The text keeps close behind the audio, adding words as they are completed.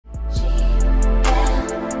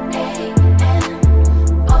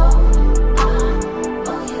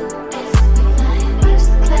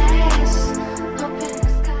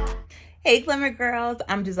Hey Glamour Girls,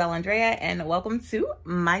 I'm Gieselle Andrea and welcome to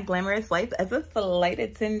my glamorous life as a flight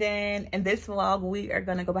attendant. In this vlog, we are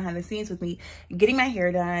gonna go behind the scenes with me getting my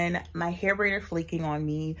hair done, my hair braider flaking on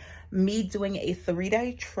me doing a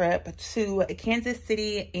 3-day trip to Kansas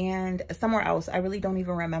City and somewhere else. I really don't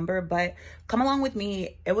even remember, but come along with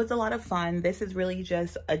me. It was a lot of fun. This is really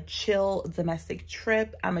just a chill domestic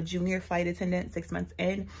trip. I'm a junior flight attendant, 6 months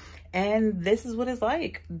in, and this is what it's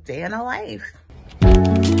like, day in a life.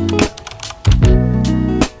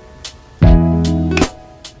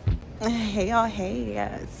 Hey y'all,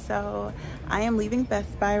 hey. So I am leaving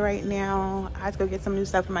Best Buy right now. I have to go get some new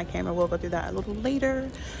stuff for my camera. We'll go through that a little later.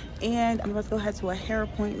 And I'm about to go head to a hair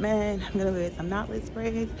appointment. I'm gonna go get some knotless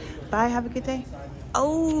braids. Bye, have a good day.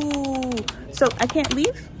 Oh, so I can't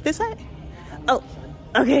leave this side? Oh,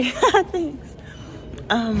 okay. Thanks.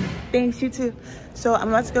 Thanks, you too. So I'm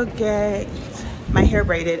about to go get my hair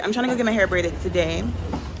braided. I'm trying to go get my hair braided today.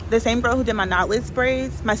 The same girl who did my knotless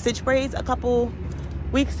braids, my stitch braids a couple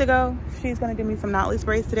weeks ago, she's gonna give me some knotless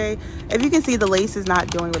braids today. If you can see, the lace is not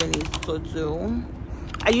doing what it needs to do.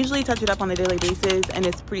 I usually touch it up on a daily basis and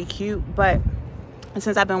it's pretty cute, but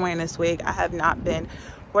since I've been wearing this wig, I have not been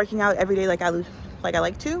working out every day like I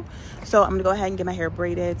like to. So I'm gonna go ahead and get my hair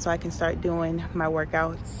braided so I can start doing my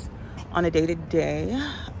workouts on a day-to-day.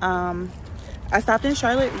 I stopped in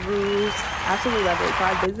Charlotte Russe, absolutely love it. So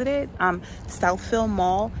I visited Southfield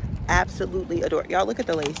Mall, absolutely adore it. Y'all look at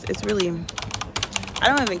the lace, it's really, I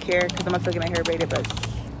don't even care because I'm gonna still get my hair braided, but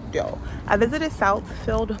yo, I visited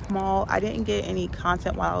Southfield Mall. I didn't get any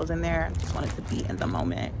content while I was in there. I just wanted to be in the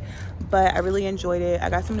moment, but I really enjoyed it. I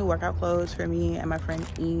got some new workout clothes for me and my friend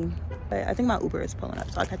E, but I think my Uber is pulling up,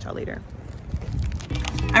 so I'll catch y'all later.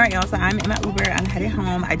 All right, y'all, so I'm in my Uber. I'm headed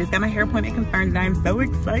home. I just got my hair appointment confirmed and I'm so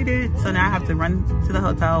excited. So now I have to run to the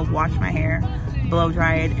hotel, wash my hair, blow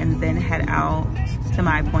dry it, and then head out to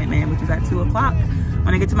my appointment, which is at 2 o'clock.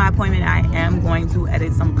 When I get to my appointment, I am going to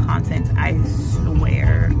edit some content. I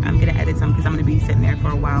swear I'm gonna edit some because I'm gonna be sitting there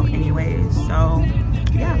for a while anyway. So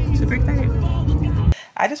yeah, super excited.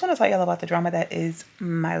 I just want to tell y'all about the drama that is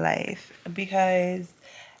my life, because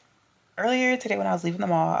earlier today when I was leaving the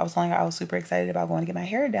mall, I was telling her I was super excited about going to get my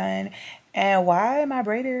hair done, and why my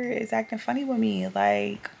braider is acting funny with me.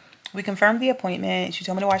 Like, we confirmed the appointment. She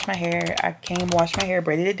told me to wash my hair. I came, washed my hair,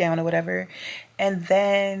 braided it down or whatever, and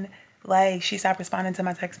then like she stopped responding to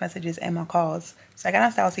my text messages and my calls. So I got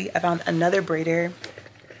on Stylesy. I found another braider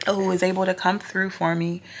who was able to come through for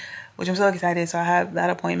me, which I'm so excited. So I have that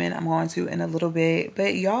appointment I'm going to in a little bit.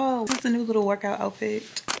 But y'all, this is a new little workout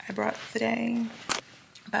outfit I brought today.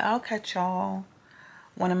 But I'll catch y'all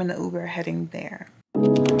when I'm in the Uber heading there.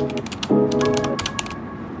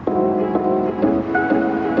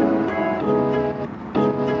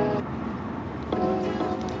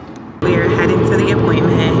 We're heading to the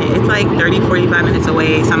appointment. It's like 30-45 minutes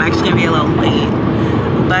away, so I'm actually gonna be a little late.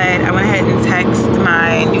 But I went ahead and text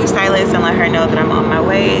my new stylist and let her know that I'm on my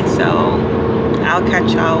way. So I'll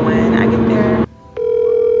catch y'all when I get there.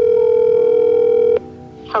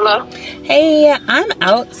 Hello? Hey, I'm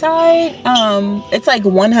outside. It's like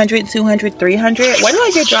 100, 200, 300. Where do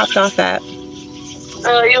I get dropped off at?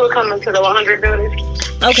 You were coming to the 100 building.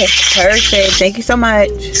 Okay, perfect. Thank you so much.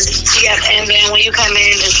 Yep, and then when you come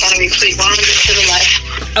in, it's going to be sweet 100 to the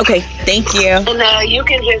left. Okay, thank you. And you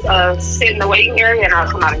can just sit in the waiting area and I'll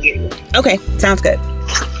come out and get you. Okay, sounds good.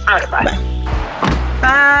 All right, bye.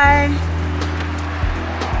 Bye.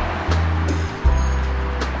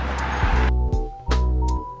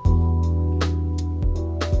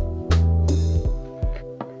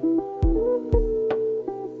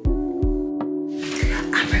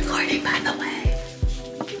 By the way,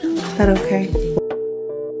 is that okay?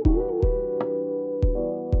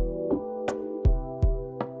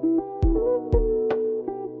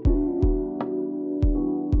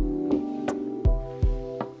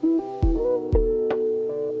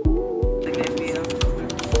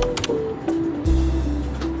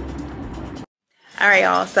 All right,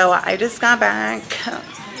 y'all, so I just got back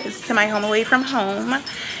to my home away from home,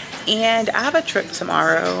 and I have a trip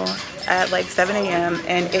tomorrow at like 7 a.m.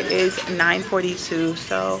 and it is 9:42.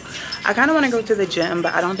 So I kind of want to go to the gym,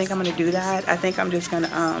 but I don't think I'm gonna do that. I think I'm just gonna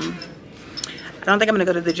I don't think I'm gonna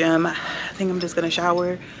go to the gym. I think I'm just gonna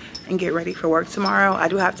shower and get ready for work tomorrow. I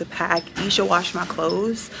do have to pack. Isha washed my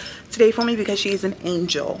clothes today for me because she's an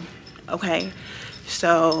angel. Okay,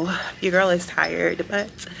 so your girl is tired, but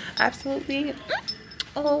absolutely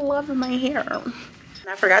love my hair. And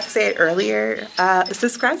I forgot to say it earlier,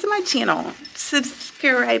 subscribe to my channel.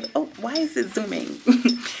 Subscribe. Oh, why is it zooming?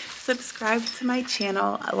 Subscribe to my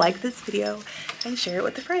channel, like this video, and share it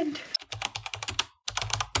with a friend.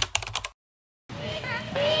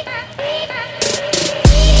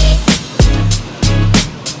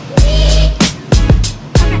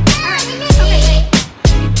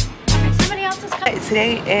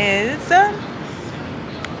 today is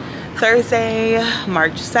Thursday,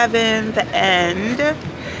 March 7th, and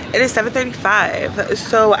it is 7:35.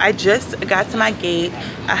 So I just got to my gate.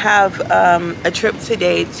 I have a trip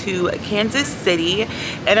today to Kansas City,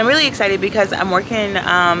 and I'm really excited because I'm working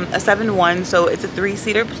a 7-1, so it's a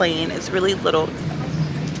 3-seater plane. It's really little.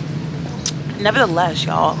 Nevertheless,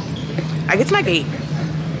 y'all, I get to my gate.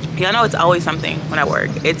 Y'all know it's always something when I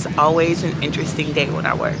work. It's always an interesting day when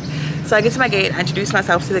I work. So I get to my gate, I introduce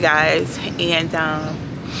myself to the guys, and I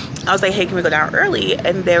was like, hey, can we go down early?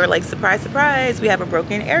 And they were like, surprise, surprise, we have a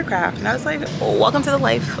broken aircraft. And I was like, oh, welcome to the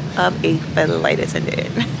life of a flight attendant.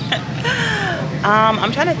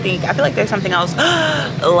 I'm trying to think. I feel like there's something else.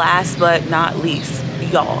 Last but not least,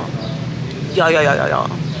 y'all.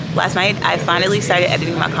 Last night, I finally started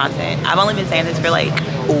editing my content. I've only been saying this for like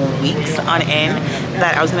weeks on end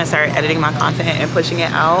that I was gonna start editing my content and pushing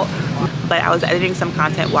it out. But I was editing some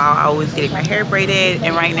content while I was getting my hair braided,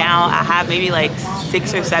 and right now I have maybe like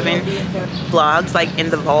 6 or 7 vlogs like in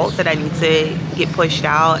the vault that I need to get pushed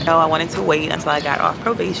out. So I wanted to wait until I got off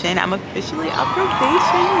probation. I'm officially off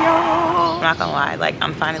probation, y'all. I'm not gonna lie, like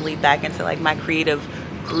I'm finally back into like my creative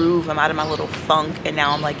groove. I'm out of my little funk, and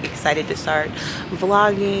now I'm like excited to start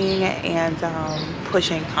vlogging and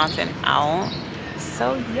pushing content out.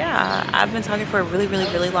 So yeah, I've been talking for a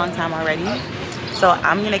really long time already. So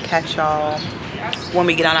I'm gonna catch y'all when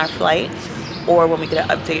we get on our flight or when we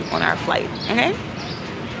get an update on our flight, okay?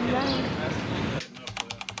 Bye.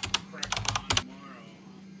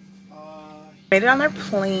 Made it on our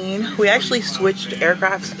plane. We actually switched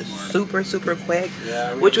aircrafts super quick,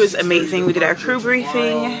 which was amazing. We did our crew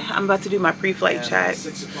briefing. I'm about to do my pre-flight chat.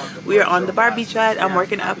 We are on the Barbie jet. I'm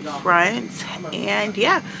working up front, and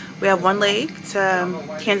yeah, we have one leg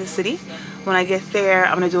to Kansas City. When I get there,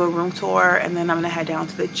 I'm gonna do a room tour, and then I'm gonna head down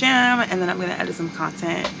to the gym, and then I'm gonna edit some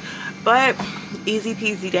content. But easy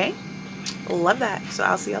peasy day. Love that. So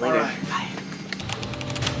I'll see y'all later. Bye.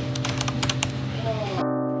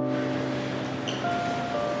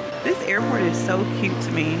 This airport is so cute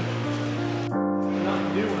to me.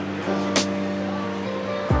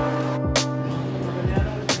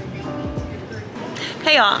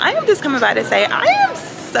 Hey y'all, I am just coming by to say I am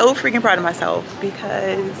so freaking proud of myself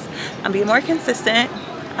because I'm being more consistent.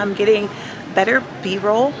 I'm getting better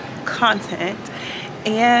B-roll content,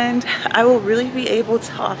 and I will really be able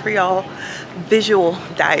to offer y'all visual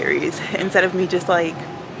diaries instead of me just like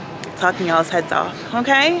talking y'all's heads off,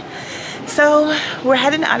 okay? So we're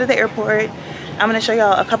heading out of the airport. I'm gonna show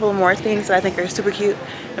y'all a couple of more things that I think are super cute,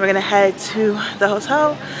 and we're gonna head to the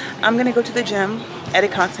hotel. I'm gonna go to the gym,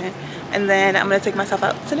 edit content, and then I'm gonna take myself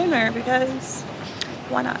out to dinner because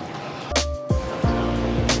why not?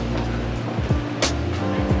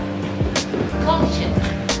 Caution,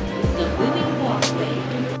 the moving walkway.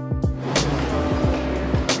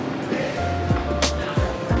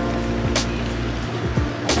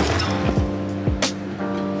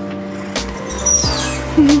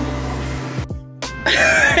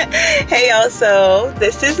 Hey y'all, so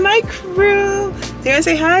this is my crew. Do you want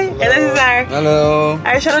to say hi? Hello. And this is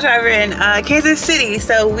our shuttle driver in Kansas City.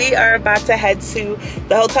 So we are about to head to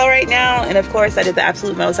the hotel right now, and of course I did the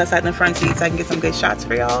absolute most. I sat in the front seat so I can get some good shots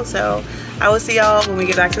for y'all. So I will see y'all when we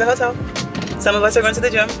get back to the hotel. Some of us are going to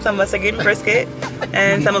the gym, some of us are getting brisket,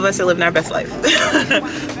 and some of us are living our best life.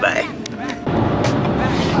 Bye.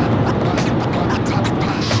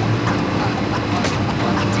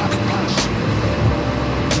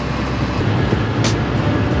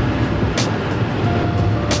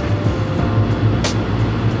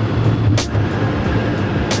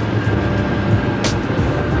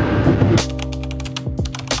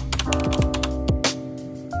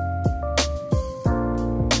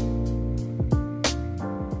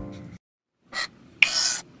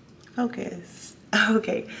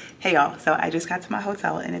 Okay, hey y'all, so I just got to my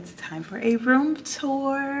hotel and it's time for a room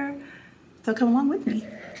tour, so come along with me.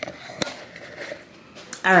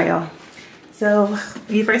 All right y'all, so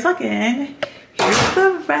when you first walk in, here's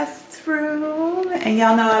the restroom, and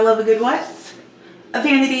y'all know I love a good what? A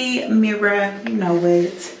vanity mirror, you know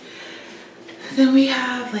it. Then we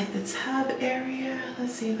have like the tub area.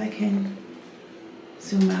 Let's see if I can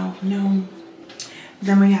zoom out. No.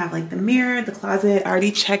 Then we have like the mirror, the closet. I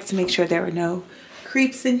already checked to make sure there were no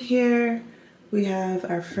creeps in here. We have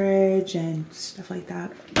our fridge and stuff like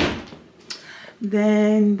that.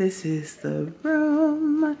 Then this is the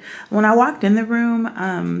room. When I walked in the room,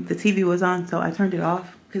 the TV was on, so I turned it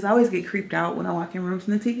off because I always get creeped out when I walk in rooms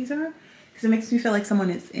and the TVs are on because it makes me feel like someone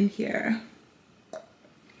is in here.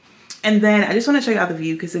 And then I just want to show y'all the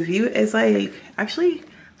view because the view is like actually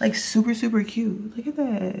like super cute. Look at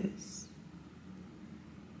this.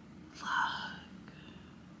 Look.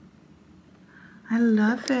 I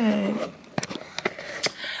love it.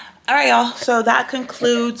 All right, y'all. So that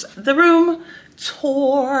concludes the room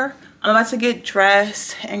tour. I'm about to get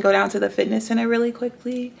dressed and go down to the fitness center really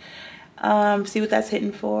quickly. See what that's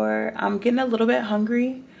hitting for. I'm getting a little bit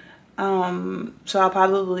hungry. So I'll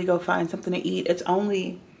probably go find something to eat. It's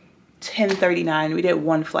only 10:39. We did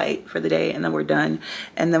one flight for the day and then we're done.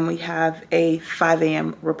 And then we have a 5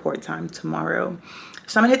 a.m. report time tomorrow.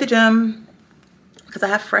 So I'm gonna hit the gym because I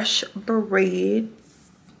have fresh braids.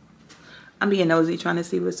 I'm being nosy trying to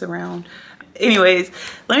see what's around. Anyways,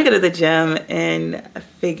 let me go to the gym and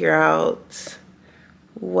figure out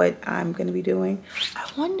what I'm gonna be doing. I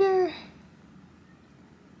wonder,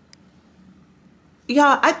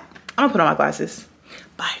 y'all, I'm gonna put on my glasses.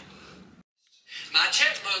 Bye. My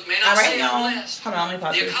checkbook, man. All right, y'all. Hold on, let me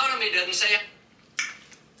pause The this. economy doesn't say.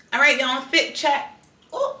 All right, y'all, fit check.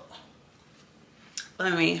 Ooh.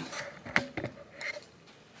 Let me.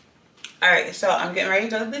 All right, so I'm getting ready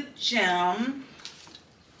to go to the gym.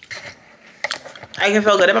 I can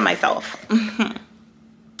feel good about myself. All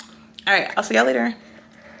right, I'll see y'all later.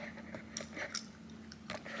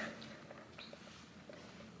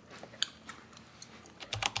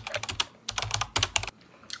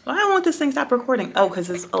 Why won't this thing stop recording? Oh, because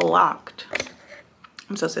it's locked.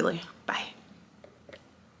 I'm so silly. Bye.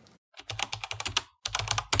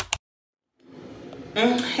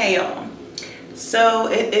 Hey y'all. So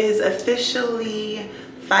it is officially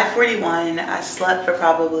 5:41. I slept for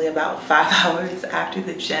probably about 5 hours after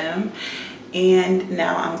the gym. And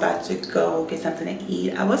now I'm about to go get something to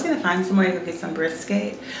eat. I was gonna find somewhere to go get some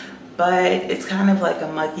brisket, but it's kind of like a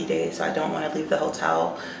muggy day, so I don't want to leave the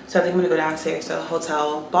hotel. So I think I'm gonna go downstairs to a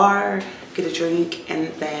hotel bar, get a drink,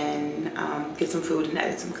 and then get some food and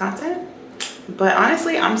edit some content. But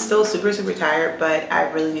honestly, I'm still super tired, but I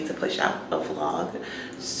really need to push out a vlog.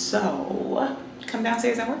 So come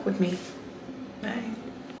downstairs and work with me. Bye.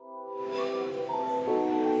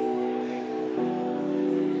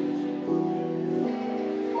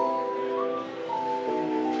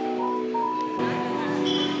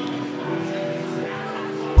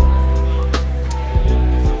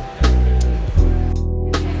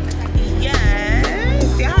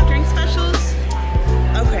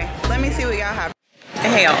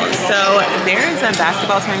 Hey y'all, so there's a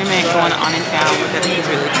basketball tournament going on in town, which I think is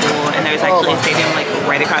really cool, and there's actually a stadium like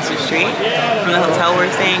right across the street from the hotel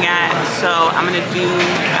we're staying at. So I'm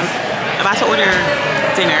about to order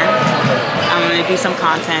dinner. I'm gonna do some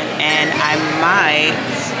content, and I might,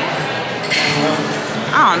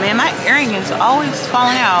 oh man, my earring is always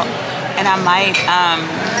falling out, and I might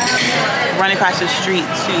run across the street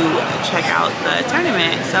to check out the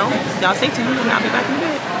tournament. So y'all stay tuned, and I'll be back in a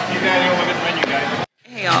bit. You guys don't look at the menu, guys.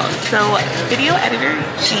 Hey y'all, so video editor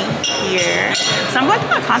G here. So I'm going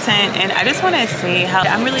through my content, and I just want to say how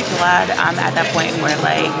I'm really glad I'm at that point where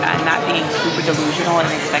like I'm not being super delusional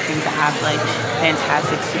and expecting to have like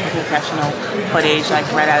fantastic, super professional footage like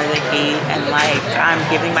right out of the gate, and like I'm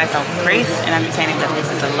giving myself grace and understanding that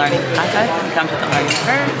this is a learning process and comes with a learning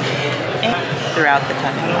curve and throughout the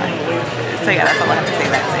timeline. So yeah, that's all I have to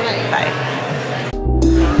say. That's it. Bye.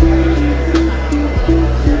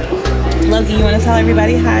 Loki, you want to tell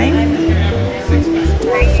everybody hi?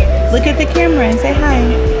 Look at the camera and say hi.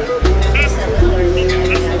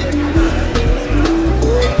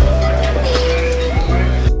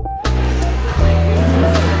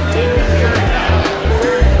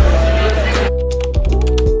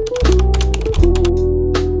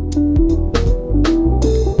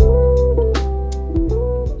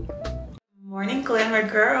 Morning, Glamour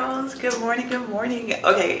Girls. Good morning, good morning.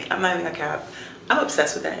 Okay, I'm not even gonna cap. I'm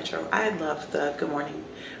obsessed with that intro. I love the good morning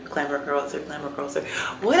Glamour Girls or Glamour Girls or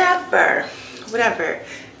whatever.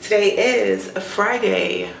 Today is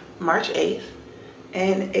Friday, March 8th,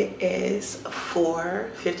 and it is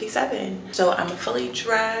 4:57. So I'm fully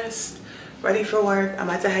dressed, ready for work. I'm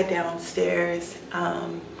about to head downstairs,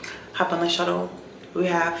 hop on the shuttle. We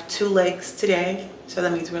have 2 legs today, so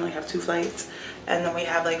that means we only have 2 flights. And then we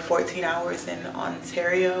have like 14 hours in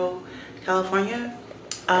Ontario, California.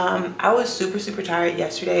 I was super tired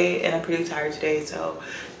yesterday, and I'm pretty tired today, so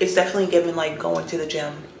it's definitely given like going to the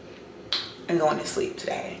gym and going to sleep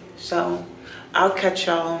today. So I'll catch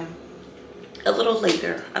y'all a little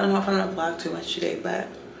later. I don't know if I'm gonna vlog too much today, but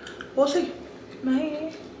we'll see.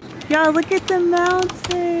 Bye. Y'all, look at the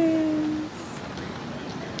mountains.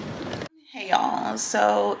 Hey y'all,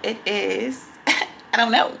 so it is I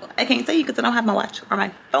don't know, I can't tell you because I don't have my watch or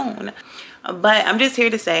my phone, but I'm just here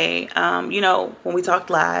to say, you know, when we talked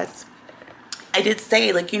last, I did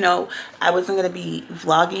say, like, you know, I wasn't going to be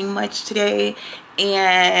vlogging much today.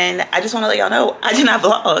 And I just want to let y'all know, I did not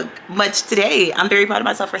vlog much today. I'm very proud of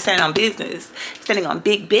myself for standing on business, standing on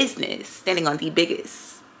big business, standing on the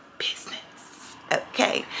biggest business.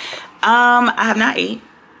 Okay. I have not ate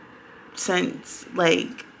since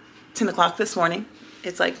like 10 o'clock this morning.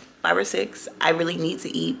 It's like 5 or 6. I really need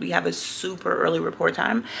to eat. We have a super early report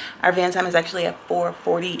time. Our van time is actually at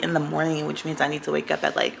 4:40 in the morning, which means I need to wake up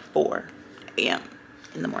at like 4 a.m.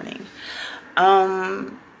 in the morning.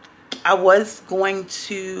 I was going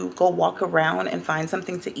to go walk around and find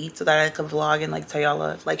something to eat so that I could vlog and like tell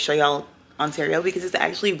y'all, like show y'all Ontario, because it's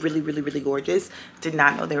actually really gorgeous. Did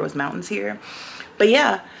not know there was mountains here. But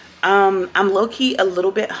yeah, I'm low-key a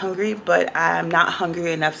little bit hungry, but I'm not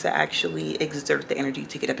hungry enough to actually exert the energy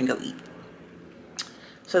to get up and go eat.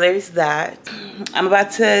 So there's that. I'm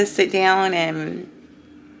about to sit down and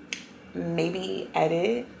maybe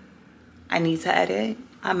edit. I need to edit.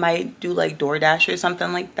 I might do like DoorDash or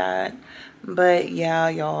something like that. But yeah,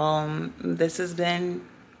 y'all, this has been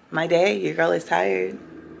my day. Your girl is tired.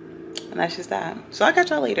 And that's just that. So I'll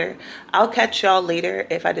catch y'all later. I'll catch y'all later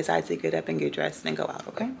if I decide to get up and get dressed and go out,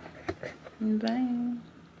 okay? Bye.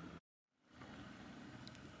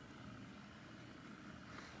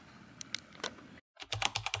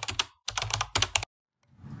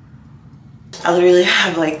 I literally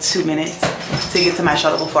have like 2 minutes to get to my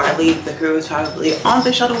shuttle before I leave. The crew is probably on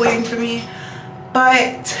the shuttle waiting for me.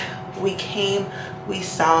 But we came, we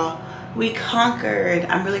saw, we conquered.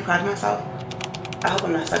 I'm really proud of myself. I hope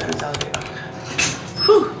I'm not stuck in this elevator.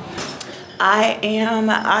 Whew. I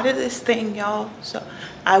am out of this thing, y'all. So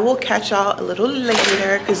I will catch y'all a little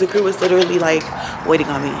later because the crew is literally like waiting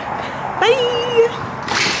on me. Bye.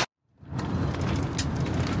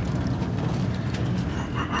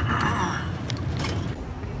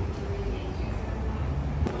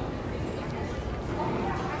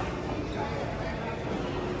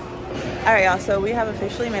 All right, y'all, so we have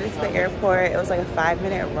officially made it to the airport. It was like a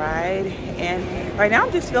 5-minute ride, and right now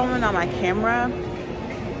I'm just filming on my camera,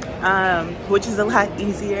 which is a lot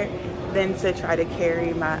easier than to try to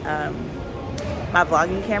carry my my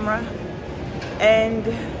vlogging camera and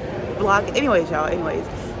vlog. Anyways, y'all,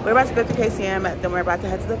 we're about to go to KCM, then we're about to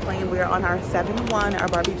head to the plane. We're on our 7-1, our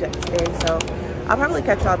Barbie jet today, so I'll probably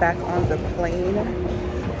catch y'all back on the plane.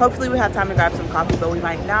 Hopefully we have time to grab some coffee, but we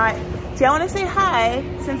might not. See, I want to say hi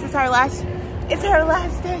since it's our last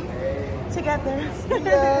day together.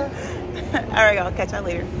 Yeah. All right, y'all, catch y'all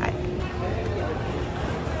later. Bye.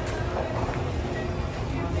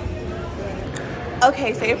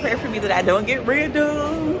 Okay, say a prayer for me that I don't get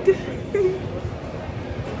randomed.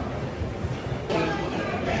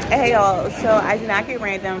 Hey y'all, so I did not get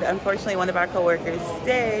randomed. Unfortunately, one of our coworkers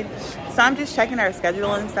did. So I'm just checking our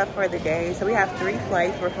schedule and stuff for the day. So we have 3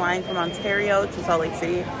 flights. We're flying from Ontario to Salt Lake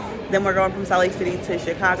City. Then we're going from Salt Lake City to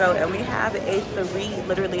Chicago, and we have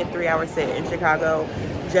literally a 3-hour sit in Chicago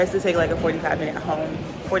just to take like a 45-minute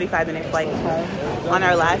flight home on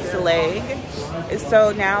our last leg.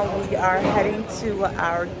 So now we are heading to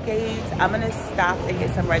our gate. I'm gonna stop and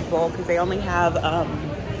get some Red Bull because they only have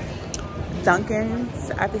Dunkin's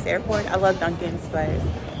at this airport. I love Dunkin's, but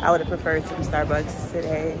I would have preferred some Starbucks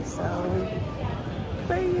today. So,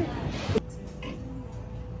 bye.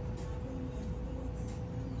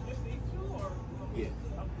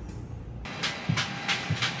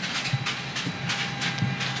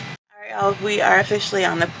 We are officially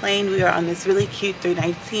on the plane. We are on this really cute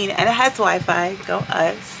 319 and it has Wi-Fi. Go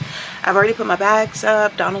us. I've already put my bags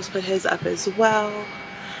up. Donald's put his up as well.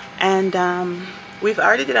 And we've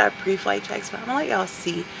already did our pre-flight checks, but I'm gonna let y'all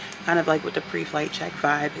see kind of like what the pre-flight check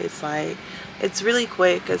vibe is like. It's really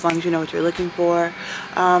quick as long as you know what you're looking for.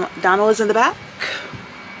 Donald is in the back.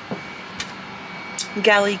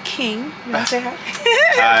 Galley King. You wanna say hi?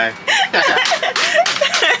 Hi.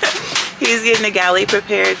 He's getting the galley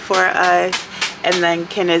prepared for us, and then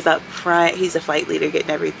Ken is up front. He's a flight leader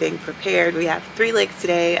getting everything prepared. We have 3 legs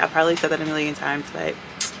today. I probably said that a million times, but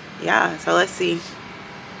yeah, so let's see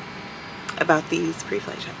about these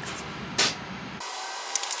pre-flight checks.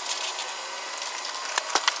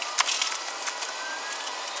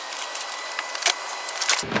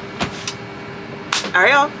 All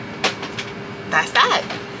right, y'all, that's that.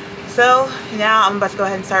 So now I'm about to go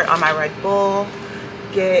ahead and start on my Red Bull,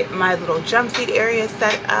 get my little jump seat area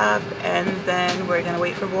set up, and then we're gonna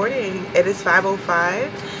wait for boarding. It is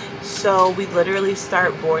 5:05, so we literally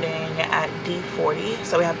start boarding at D40,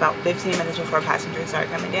 so we have about 15 minutes before passengers start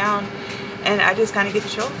coming down, and I just kind of get to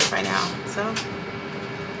chill right now. So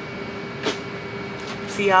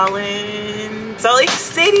see y'all in Salt Lake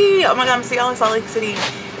City. Oh my god, I'm seeing y'all in Salt Lake City,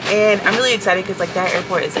 and I'm really excited because like that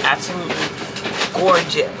airport is absolutely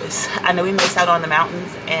gorgeous. I know we missed out on the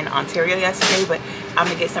mountains in Ontario yesterday, but I'm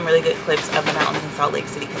gonna get some really good clips of the mountains in Salt Lake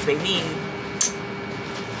City because baby,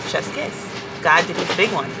 chef's kiss. God did his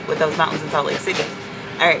big one with those mountains in Salt Lake City.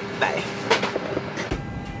 All right, bye.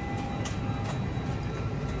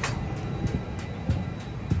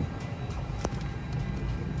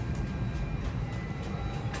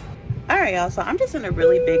 All right, y'all, so I'm just in a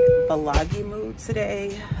really big vloggy mood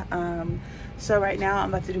today. So right now I'm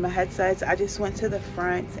about to do my headsets. I just went to the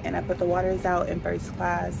front and I put the waters out in first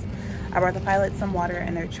class. I brought the pilots some water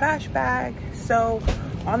in their trash bag. So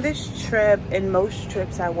on this trip, in most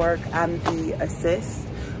trips I work, I'm the assist,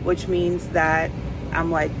 which means that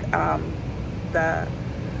I'm like the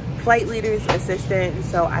flight leader's assistant.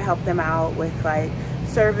 So I help them out with like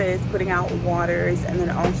service, putting out waters, and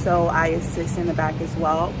then also I assist in the back as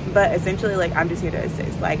well. But essentially, like, I'm just here to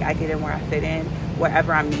assist. Like, I get in where I fit in,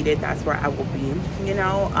 wherever I'm needed, that's where I will be, you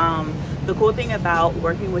know. The cool thing about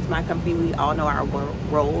working with my company, we all know our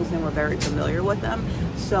roles and we're very familiar with them,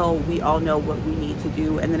 so we all know what we need to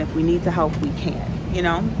do, and then if we need to help, we can, you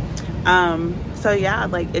know. So yeah,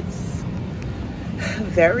 like, it's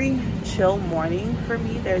very chill morning for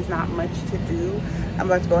me. There's not much to do. I'm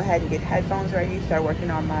about to go ahead and get headphones ready, start working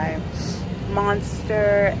on my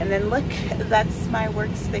monster, and then look, that's my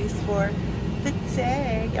workspace for the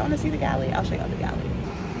day. Y'all want to see the galley? I'll show y'all the galley.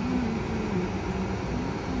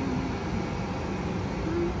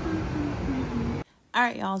 All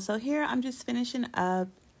right, y'all, so here I'm just finishing up.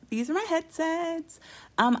 These are my headsets.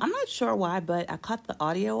 I'm not sure why, but I caught the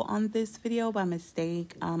audio on this video by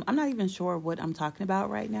mistake. I'm not even sure what I'm talking about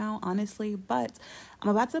right now, honestly, but I'm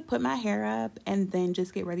about to put my hair up and then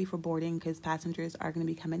just get ready for boarding because passengers are going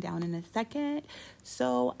to be coming down in a second.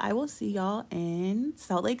 So I will see y'all in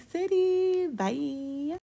Salt Lake City.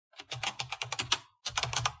 Bye.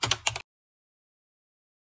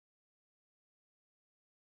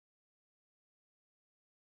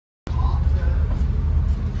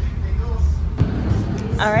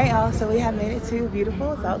 All right, y'all, so we have made it to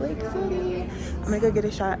beautiful Salt Lake City. I'm gonna go get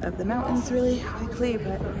a shot of the mountains really quickly,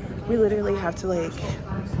 but we literally have to like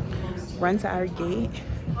run to our gate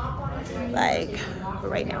like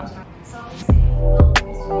right now.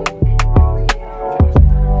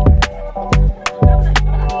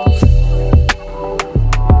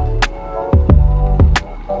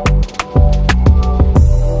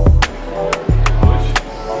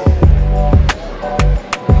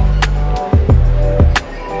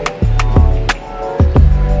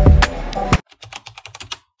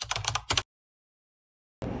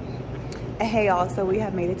 Hey y'all, so we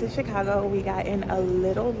have made it to Chicago. We got in a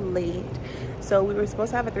little late, so we were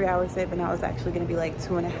supposed to have a 3-hour sit, but now it's actually going to be like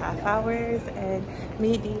 2.5 hours, and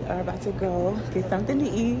me and Dee are about to go get something to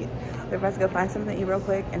eat. We're about to go find something to eat real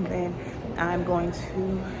quick, and then I'm going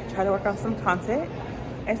to try to work on some content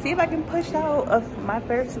and see if I can push out of my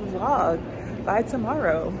first vlog by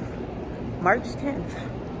tomorrow, March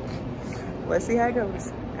 10th. Let's see how it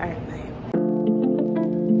goes. All right, bye.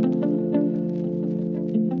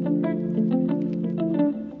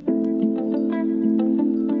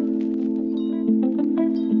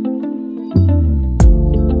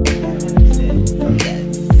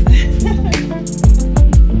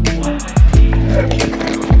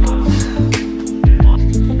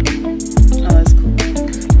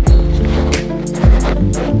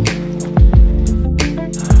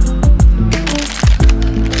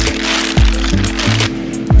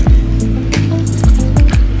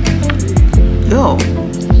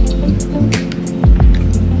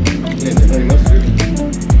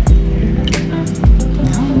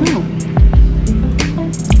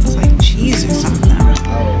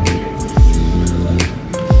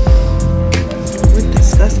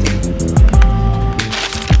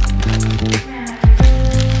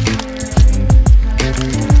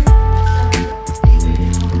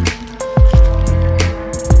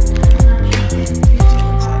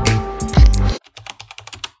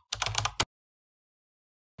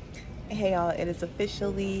 Hey y'all, it is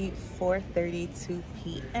officially 4:32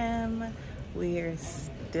 p.m. We're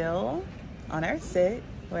still on our sit.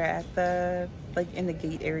 We're at the, like, in the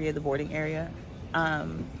gate area, the boarding area.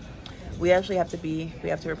 We actually have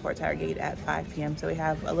to report to our gate at 5 p.m. so we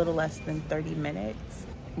have a little less than 30 minutes.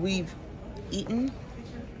 We've eaten,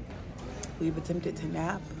 we've attempted to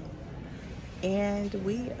nap, and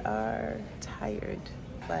we are tired.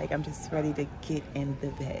 Like, I'm just ready to get in the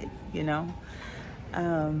bed, you know?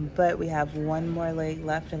 But we have one more leg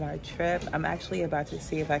left of our trip. I'm actually about to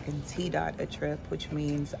see if I can T-dot a trip, which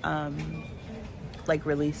means like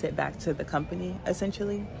release it back to the company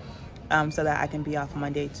essentially, so that I can be off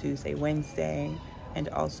Monday, Tuesday, Wednesday, and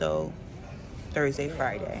also Thursday,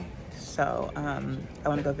 Friday. So I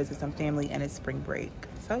want to go visit some family and it's spring break.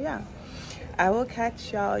 So yeah, I will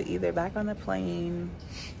catch y'all either back on the plane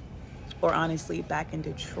or honestly back in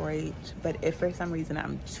Detroit. But if for some reason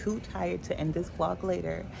I'm too tired to end this vlog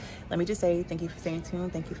later, let me just say thank you for staying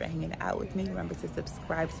tuned. Thank you for hanging out with me. Remember to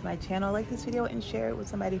subscribe to my channel, like this video, and share it with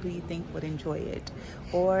somebody who you think would enjoy it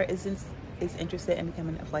or is interested in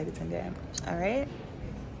becoming a flight attendant. All right,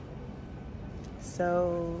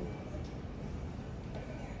 so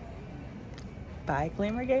bye,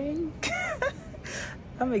 Glamour Gang.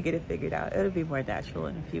 I'm gonna get it figured out. It'll be more natural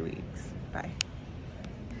in a few weeks. Bye.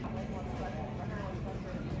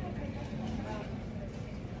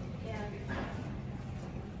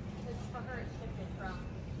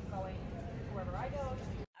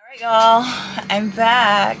 Y'all, I'm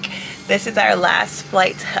back. This is our last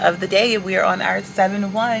flight of the day. We are on our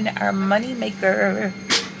 7-1, our money maker.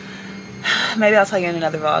 Maybe I'll tell you in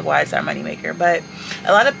another vlog why it's our money maker. But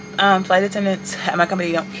a lot of flight attendants at my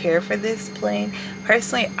company don't care for this plane.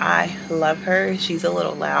 Personally, I love her. She's a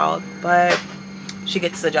little loud, but she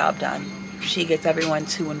gets the job done. She gets everyone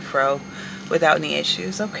to and fro without any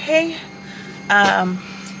issues. Okay.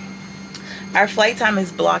 Our flight time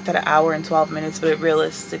is blocked at 1 hour and 12 minutes, but it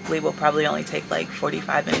realistically will probably only take like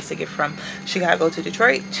 45 minutes to get from Chicago to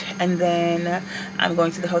Detroit. And then I'm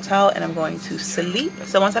going to the hotel and I'm going to sleep.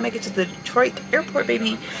 So once I make it to the Detroit airport,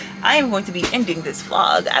 baby, I am going to be ending this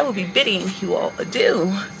vlog. I will be bidding you all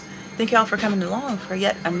adieu. Thank y'all for coming along for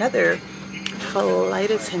yet another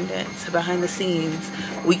flight attendant behind the scenes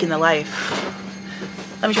week in the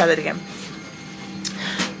life. Let me try that again.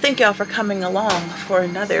 Thank y'all for coming along for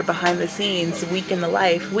another behind the scenes week in the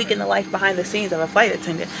life behind the scenes of a flight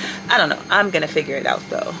attendant. I don't know, I'm gonna figure it out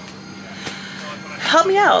though. Help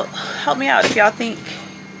me out if y'all think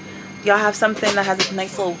y'all have something that has a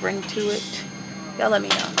nice little ring to it. Y'all let me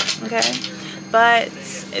know, okay? But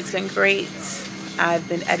it's been great. I've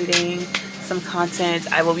been editing some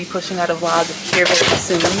content. I will be pushing out a vlog here very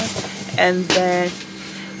soon, and then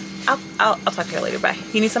I'll talk to you later. Bye.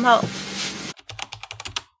 You need some help?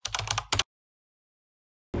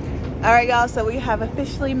 All right, y'all, so we have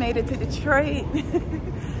officially made it to Detroit.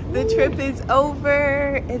 The trip is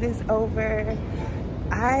over. It is over.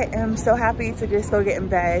 I am so happy to just go get in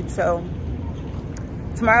bed. So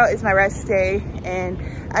tomorrow is my rest day, and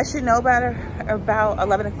I should know about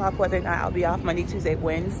 11 o'clock whether or not I'll be off Monday, Tuesday,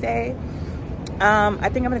 Wednesday. I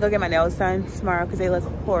think I'm gonna go get my nails done tomorrow because they look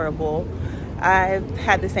horrible. I've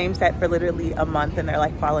had the same set for literally a month and they're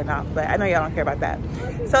like falling off, but I know y'all don't care about that.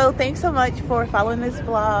 So thanks so much for following this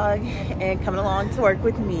vlog and coming along to work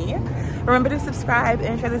with me. Remember to subscribe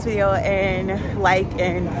and share this video and like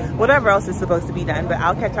and whatever else is supposed to be done, but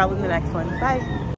I'll catch y'all in the next one. Bye.